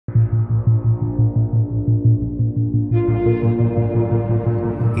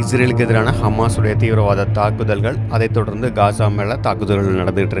இஸ்ரேலுக்கு எதிரான ஹமாஸுடைய தீவிரவாத தாக்குதல்கள், அதைத் தொடர்ந்து காசா மேலே தாக்குதல்கள்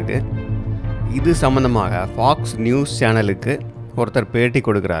நடந்துகிட்டு இருக்கு. இது சம்பந்தமாக ஃபாக்ஸ் நியூஸ் சேனலுக்கு ஒருத்தர் பேட்டி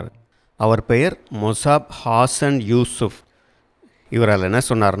கொடுக்குறாரு. அவர் பெயர் மொசாப் ஹாசன் யூசுப். இவரால் என்ன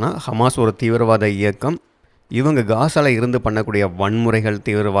சொன்னார்னா, ஹமாஸ் ஒரு தீவிரவாத இயக்கம், இவங்க காசாவில் இருந்து பண்ணக்கூடிய வன்முறைகள்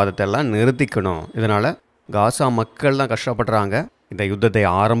தீவிரவாதத்தை எல்லாம் நிறுத்திக்கணும். இதனால் காசா மக்கள் தான் கஷ்டப்படுறாங்க. இந்த யுத்தத்தை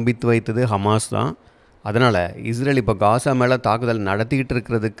ஆரம்பித்து வைத்தது ஹமாஸ் தான். அதனால் இஸ்ரேல் இப்போ காசா மேலே தாக்குதல் நடத்திக்கிட்டு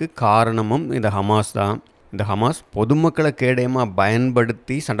இருக்கிறதுக்கு காரணமும் இந்த ஹமாஸ் தான். இந்த ஹமாஸ் பொதுமக்களை கேடயமாக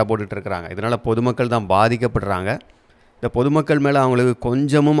பயன்படுத்தி சண்டை போட்டுட்டு இருக்கிறாங்க. இதனால் பொதுமக்கள் தான் பாதிக்கப்படுறாங்க. இந்த பொதுமக்கள் மேலே அவங்களுக்கு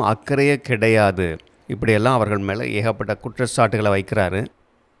கொஞ்சமும் அக்கறையே கிடையாது. இப்படியெல்லாம் அவர்கள் மேலே ஏகப்பட்ட குற்றச்சாட்டுகளை வைக்கிறாரு.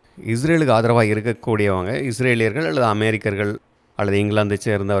 இஸ்ரேலுக்கு ஆதரவாக இருக்கக்கூடியவங்க இஸ்ரேலியர்கள் அல்லது அமெரிக்கர்கள் அல்லது இங்கிலாந்தை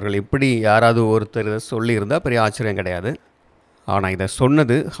சேர்ந்தவர்கள், இப்படி யாராவது ஒருத்தர் இதை சொல்லியிருந்தால் பெரிய ஆச்சரியம் கிடையாது. ஆனால் இதை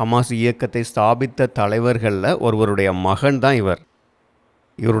சொன்னது ஹமாஸ் இயக்கத்தை ஸ்தாபித்த தலைவர்களில் ஒருவருடைய மகன் தான் இவர்.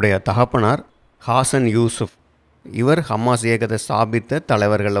 இவருடைய தகப்பனார் ஹாசன் யூசுப். இவர் ஹமாஸ் இயக்கத்தை ஸ்தாபித்த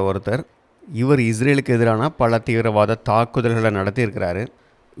தலைவர்களில் ஒருத்தர். இவர் இஸ்ரேலுக்கு எதிரான பல தீவிரவாத தாக்குதல்களை நடத்தியிருக்கிறாரு.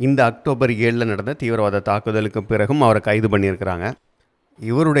 இந்த அக்டோபர் 7 நடந்த தீவிரவாத தாக்குதலுக்கு பிறகும் அவரை கைது பண்ணியிருக்கிறாங்க.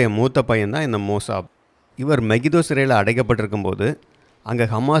 இவருடைய மூத்த பையன்தான் இந்த மோசாப். இவர் மெகிதோ சிறையில் அடைக்கப்பட்டிருக்கும் போது அங்கே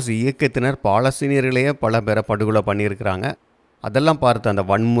ஹமாஸ் இயக்கத்தினர் பாலஸ்தீனியர்களையே பல பேரை படுகொலை பண்ணியிருக்கிறாங்க. அதெல்லாம் பார்த்து, அந்த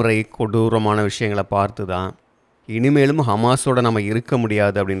வன்முறை கொடூரமான விஷயங்களை பார்த்து தான் இனிமேலும் ஹமாஸோடு நம்ம இருக்க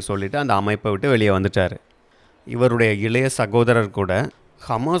முடியாது அப்படின்னு சொல்லிட்டு அந்த அமைப்பை விட்டு வெளியே வந்துட்டார். இவருடைய இளைய சகோதரர் கூட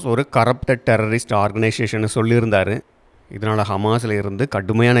ஹமாஸ் ஒரு கரப்டட் டெரரிஸ்ட் ஆர்கனைசேஷன் சொல்லியிருந்தார். இதனால் ஹமாஸில் இருந்து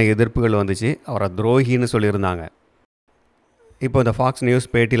கடுமையான எதிர்ப்புகள் வந்துச்சு. அவரை துரோகின்னு சொல்லியிருந்தாங்க. இப்போ இந்த ஃபாக்ஸ்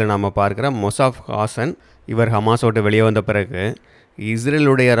நியூஸ் பேட்டியில் நாம் பார்க்குற மொசாப் ஹாசன், இவர் ஹமாஸோட்டு வெளியே வந்த பிறகு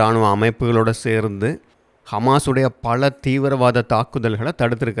இஸ்ரேலுடைய இராணுவ அமைப்புகளோடு சேர்ந்து ஹமாஸுடைய பல தீவிரவாத தாக்குதல்களை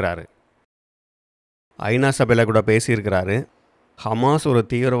தடுத்திருக்கிறாரு. ஐநா சபையில் கூட பேசியிருக்கிறாரு. ஹமாஸ் ஒரு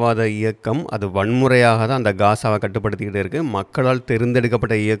தீவிரவாத இயக்கம், அது வன்முறையாக தான் அந்த காசாவை கட்டுப்படுத்திக்கிட்டு இருக்குது. மக்களால்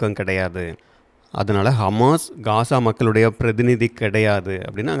தேர்ந்தெடுக்கப்பட்ட இயக்கம் கிடையாது. அதனால் ஹமாஸ் காசா மக்களுடைய பிரதிநிதி கிடையாது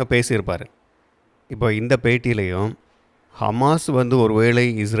அப்படின்னு அங்கே பேசியிருப்பார். இப்போ இந்த பேட்டியிலையும் ஹமாஸ் ஒருவேளை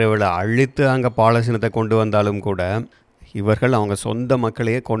இஸ்ரேலை அழித்து அங்கே பாலஸ்தீனத்தை கொண்டு வந்தாலும் கூட இவர்கள் அவங்க சொந்த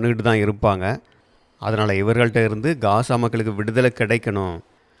மக்களையே கொண்டுகிட்டு தான் இருப்பாங்க. அதனால் இவர்கள்ட்ட இருந்து காசா மக்களுக்கு விடுதலை கிடைக்கணும்.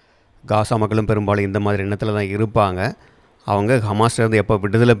 காசா மக்களும் பெரும்பாலும் இந்த மாதிரி எண்ணத்தில் தான் இருப்பாங்க. அவங்க ஹமாஸ்லேருந்து எப்போ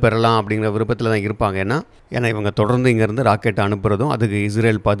விடுதலை பெறலாம் அப்படிங்கிற விருப்பத்தில் தான் இருப்பாங்க. ஏன்னா இவங்க தொடர்ந்து இங்கேருந்து ராக்கெட் அனுப்புகிறதும், அதுக்கு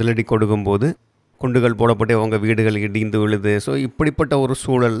இஸ்ரேல் பதிலடி கொடுக்கும்போது குண்டுகள் போடப்பட்டு அவங்க வீடுகள் இடிந்து விழுது. ஸோ இப்படிப்பட்ட ஒரு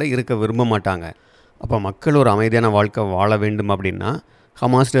சூழலில் இருக்க விரும்ப மாட்டாங்க. அப்போ மக்கள் ஒரு அமைதியான வாழ்க்கை வாழ வேண்டும் அப்படின்னா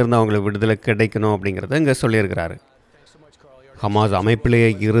ஹமாஸ்லேருந்து அவங்களுக்கு விடுதலை கிடைக்கணும் அப்படிங்கிறத இங்கே சொல்லியிருக்கிறாரு. ஹமாஸ் அமைப்பிலேயே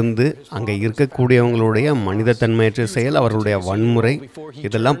இருந்து அங்கே இருக்கக்கூடியவங்களுடைய மனிதத்தன்மையற்ற செயல், அவர்களுடைய வன்முறை,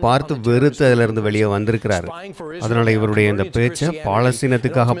 இதெல்லாம் பார்த்து வெறுத்து அதிலிருந்து வெளியே வந்திருக்கிறாரு. அதனால் இவருடைய இந்த பேச்சை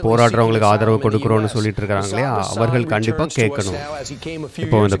பாலஸ்தீனத்துக்காக போராடுறவங்களுக்கு ஆதரவு கொடுக்குறோன்னு சொல்லிட்டு இருக்கிறாங்களே, அவர்கள் கண்டிப்பாக கேட்கணும்.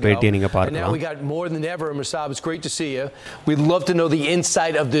 இப்போ இந்த பேட்டியை நீங்கள் பார்க்கலாம்.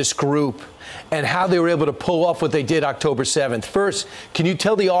 And how they were able to pull off what they did October 7th. First, can you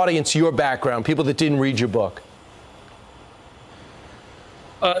tell the audience your background, people that didn't read your book?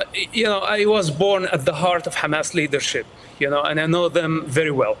 I was born at the heart of Hamas leadership, and I know them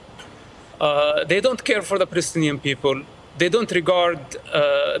very well. They don't care for the Palestinian people. They don't regard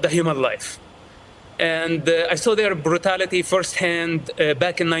the human life. And I saw their brutality firsthand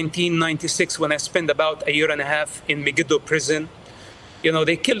back in 1996 when I spent about a year and a half in Megiddo prison.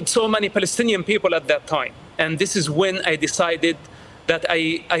 They killed so many Palestinian people at that time. And this is when I decided that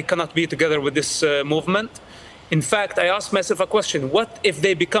I cannot be together with this movement. In fact, I asked myself a question: what if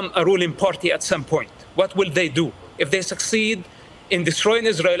they become a ruling party at some point? What will they do? If they succeed in destroying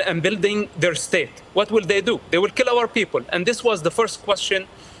Israel and building their state, what will they do? They will kill our people. And this was the first question,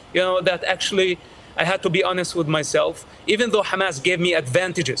 that actually I had to be honest with myself. Even though Hamas gave me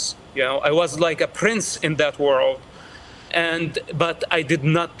advantages, I was like a prince in that world. But I did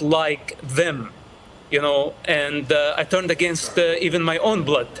not like them, and I turned against even my own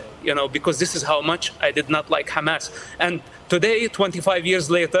blood, because this is how much I did not like Hamas. And today, 25 years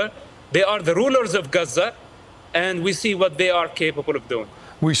later, they are the rulers of Gaza, and we see what they are capable of doing.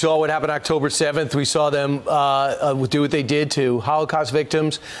 We saw what happened October 7th. We saw them do what they did to Holocaust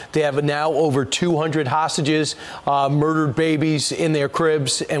victims. They have now over 200 hostages, murdered babies in their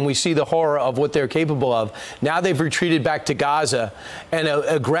cribs, and we see the horror of what they're capable of. Now they've retreated back to Gaza, and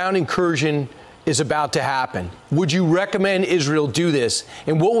a ground incursion is about to happen. Would you recommend Israel do this?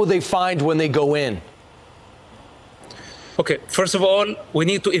 And what will they find when they go in? Okay, first of all, we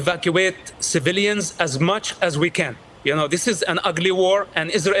need to evacuate civilians as much as we can. This is an ugly war, and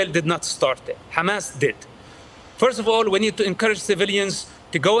Israel did not start it. Hamas did. First of all, we need to encourage civilians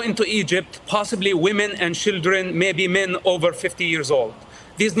to go into Egypt, possibly women and children, maybe men over 50 years old.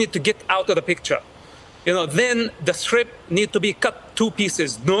 These need to get out of the picture. Then the strip need to be cut two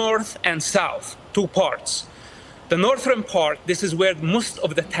pieces, north and south, two parts. The northern part, this is where most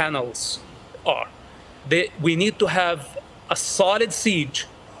of the tunnels are. We need to have a solid siege,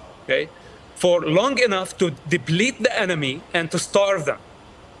 okay, for long enough to deplete the enemy and to starve them.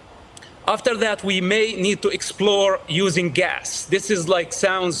 After that, we may need to explore using gas. This is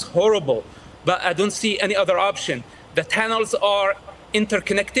sounds horrible, but I don't see any other option. The tunnels are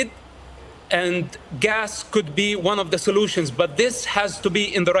interconnected, and gas could be one of the solutions, but this has to be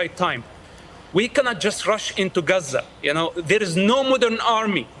in the right time. We cannot just rush into Gaza. There is no modern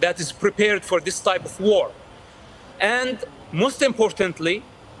army that is prepared for this type of war. And most importantly,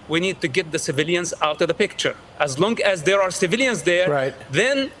 we need to get the civilians out of the picture. As long as there are civilians there, right,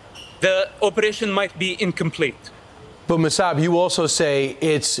 then the operation might be incomplete. But Mosab, you also say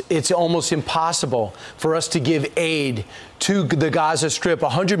it's almost impossible for us to give aid to the Gaza Strip.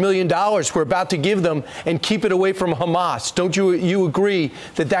 $100 million we're about to give them and keep it away from Hamas. Don't you agree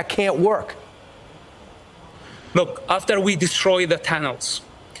that that can't work? Look, after we destroy the tunnels,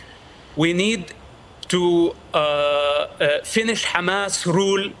 we need to finish Hamas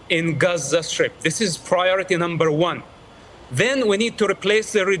rule in Gaza Strip. This is priority number one. Then we need to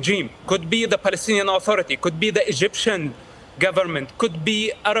replace the regime. Could be the Palestinian Authority, could be the Egyptian government, could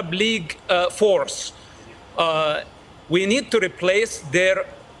be Arab League force. We need to replace their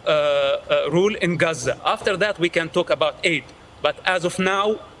rule in Gaza. After that, we can talk about aid. But as of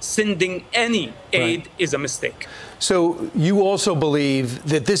now, sending any aid is a mistake. So you also believe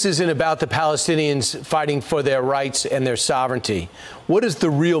that this isn't about the Palestinians fighting for their rights and their sovereignty. What is the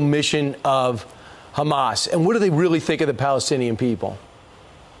real mission of Hamas, and what do they really think of the Palestinian people?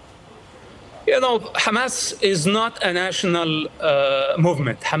 Hamas is not a national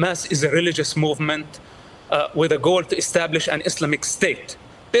movement. Hamas is a religious movement with a goal to establish an Islamic state.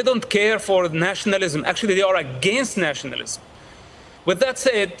 They don't care for nationalism. Actually, they are against nationalism. With that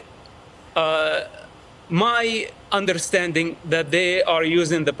said, my understanding that they are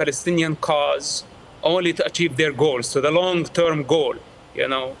using the Palestinian cause only to achieve their goals, so the long-term goal,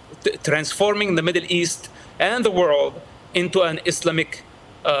 transforming the Middle East and the world into an Islamic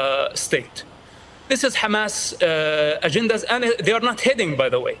state. This is Hamas agendas, and they are not hidden, by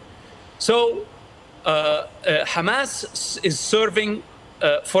the way. So Hamas is serving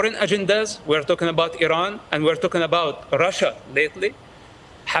foreign agendas. We're talking about Iran, and we're talking about Russia lately.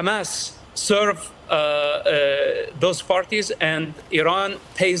 Hamas serve those parties, and Iran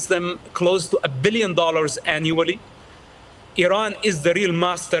pays them close to $1 billion annually. Iran is the real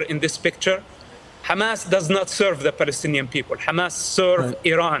master in this picture. Hamas does not serve the Palestinian people. Hamas serve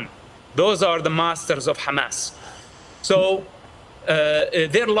Iran. Those are the masters of Hamas. So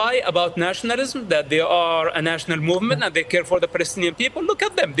their lie about nationalism, that they are a national movement and they care for the Palestinian people, look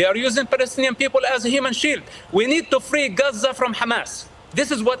at them. They are using Palestinian people as a human shield. We need to free Gaza from Hamas.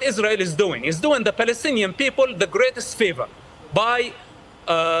 This is what Israel is doing. It's doing the Palestinian people the greatest favor by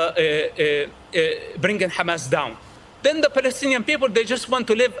bringing Hamas down. Then the Palestinian people, they just want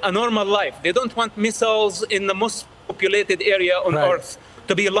to live a normal life. They don't want missiles in the most populated area on earth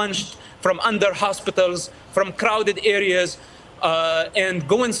to be launched from under hospitals, from crowded areas, and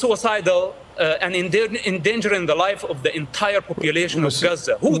going suicidal and endangering the life of the entire population of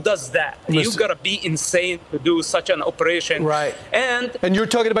Gaza. Who does that? You gotta be insane to do such an operation. Right. And you're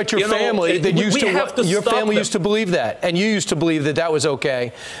talking about your family that your family used to believe that, and you used to believe that that was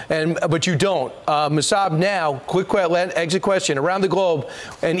okay, but you don't. Mosab, now, quick exit question. Around the globe,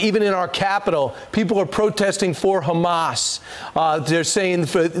 and even in our capital, people are protesting for Hamas. They're saying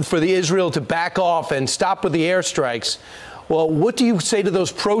for the Israel to back off and stop with the airstrikes. Well, what do you say to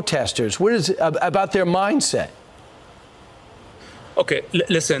those protesters? What is it about their mindset? Okay,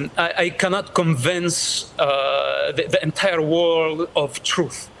 listen, I cannot convince the entire world of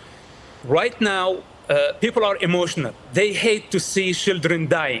truth. Right now, people are emotional. They hate to see children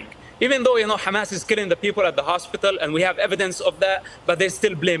dying. Even though, Hamas is killing the people at the hospital, and we have evidence of that, but they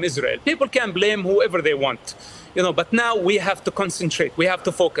still blame Israel. People can blame whoever they want. But now we have to concentrate. We have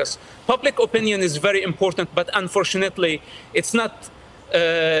to focus. Public opinion is very important, but unfortunately, it's not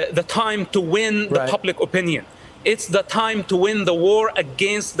the time to win the public opinion. It's the time to win the war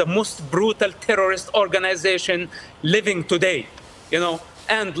against the most brutal terrorist organization living today.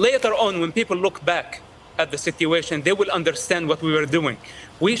 And later on, when people look back at the situation, they will understand what we were doing.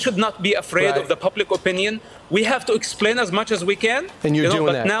 We should not be afraid of the public opinion. We have to explain as much as we can. And you're doing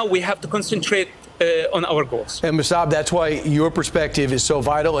that. But now we have to concentrate on our goals. And Mosab, that's why your perspective is so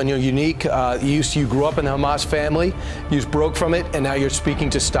vital and you're unique. You grew up in the Hamas family, you broke from it, and now you're speaking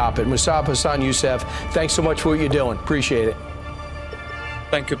to stop it. Mosab Hassan Yousef, thanks so much for what you're doing. Appreciate it.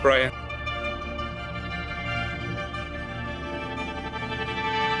 Thank you, Brian.